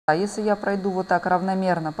А если я пройду вот так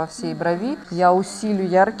равномерно по всей брови, я усилю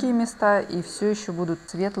яркие места, и все еще будут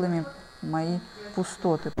светлыми мои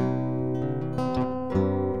пустоты.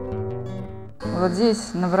 Вот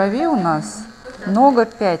здесь на брови у нас много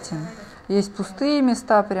пятен. Есть пустые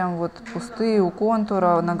места, прям вот пустые у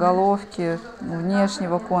контура, на головке,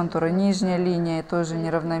 внешнего контура, нижняя линия тоже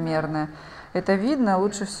неравномерная. Это видно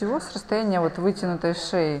лучше всего с расстояния вот вытянутой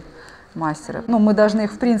шеи мастера. Ну, мы должны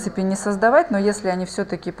их в принципе не создавать, но если они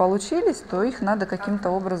все-таки получились, то их надо каким-то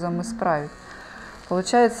образом исправить.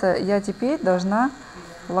 Получается, я теперь должна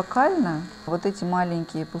локально вот эти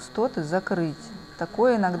маленькие пустоты закрыть.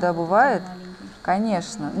 Такое иногда бывает.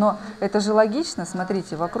 Конечно, но это же логично,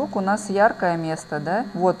 смотрите, вокруг у нас яркое место, да,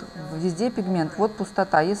 вот везде пигмент, вот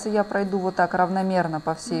пустота. Если я пройду вот так равномерно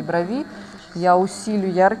по всей брови, я усилю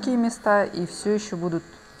яркие места, и все еще будут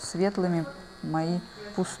светлыми мои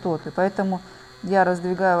пустоты. Поэтому я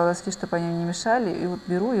раздвигаю волоски, чтобы они не мешали, и вот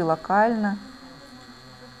беру и локально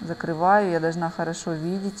закрываю. Я должна хорошо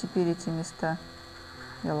видеть теперь эти места.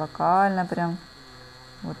 Я локально прям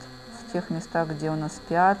вот в тех местах, где у нас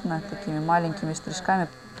пятна, такими маленькими штришками.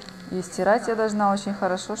 И стирать я должна очень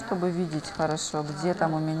хорошо, чтобы видеть хорошо, где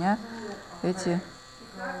там у меня эти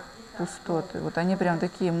пустоты. Вот они прям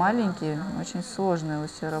такие маленькие, очень сложные вы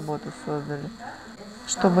себе работу создали.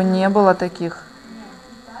 Чтобы не было таких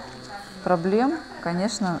проблем,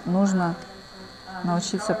 конечно, нужно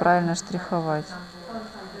научиться правильно штриховать.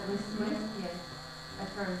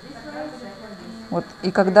 Вот,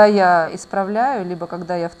 и когда я исправляю, либо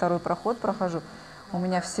когда я второй проход прохожу, у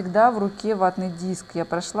меня всегда в руке ватный диск. Я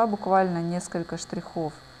прошла буквально несколько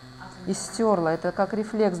штрихов и стерла. Это как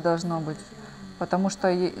рефлекс должно быть. Потому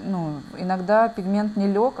что ну, иногда пигмент не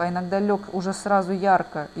лег, а иногда лег уже сразу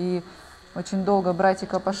ярко. И очень долго брать и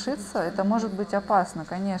копошиться, это может быть опасно,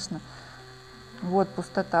 конечно. Вот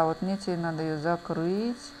пустота. Вот мне теперь надо ее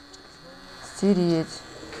закрыть, стереть.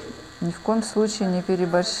 Ни в коем случае не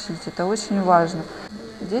переборщить. Это очень важно.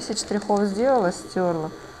 10 штрихов сделала, стерла.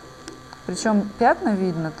 Причем пятна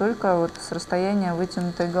видно только вот с расстояния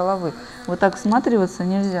вытянутой головы. Вот так всматриваться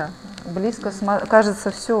нельзя. Близко кажется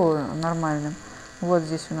все нормальным. Вот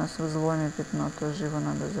здесь у нас в изломе пятно, тоже его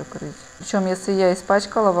надо закрыть. Причем если я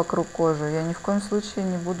испачкала вокруг кожи, я ни в коем случае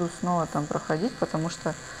не буду снова там проходить, потому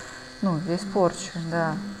что ну, я испорчу.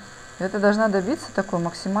 Да. Это должна добиться такой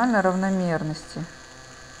максимальной равномерности.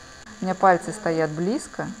 У меня пальцы стоят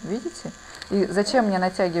близко, видите? И зачем мне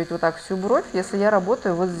натягивать вот так всю бровь, если я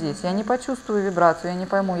работаю вот здесь? Я не почувствую вибрацию, я не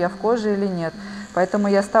пойму, я в коже или нет. Поэтому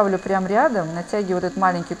я ставлю прям рядом, натягиваю вот этот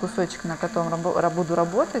маленький кусочек, на котором буду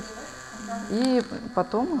работать, и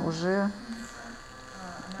потом уже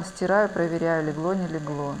стираю, проверяю, легло, не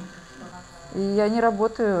легло. И я не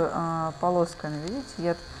работаю полосками, видите?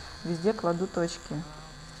 Я везде кладу точки.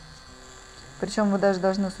 Причем вы даже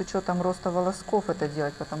должны с учетом роста волосков это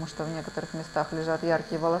делать, потому что в некоторых местах лежат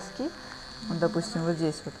яркие волоски. Вот, допустим, вот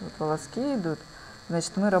здесь вот волоски идут.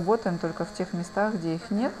 Значит, мы работаем только в тех местах, где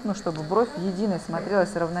их нет, ну, чтобы бровь единой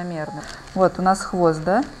смотрелась равномерно. Вот у нас хвост,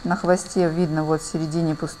 да? На хвосте видно вот в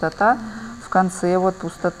середине пустота. В конце вот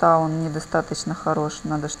пустота, он недостаточно хорош.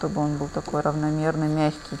 Надо, чтобы он был такой равномерный,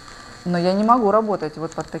 мягкий. Но я не могу работать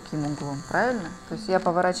вот под таким углом, правильно? То есть я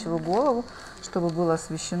поворачиваю голову, чтобы было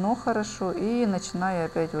освещено хорошо, и начинаю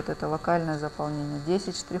опять вот это локальное заполнение.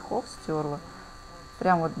 10 штрихов стерла.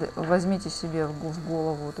 Прям вот возьмите себе в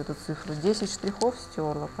голову вот эту цифру. 10 штрихов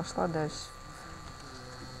стерла, пошла дальше.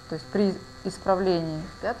 То есть при исправлении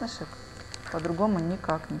пятнышек по-другому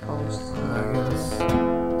никак не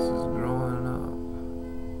получится.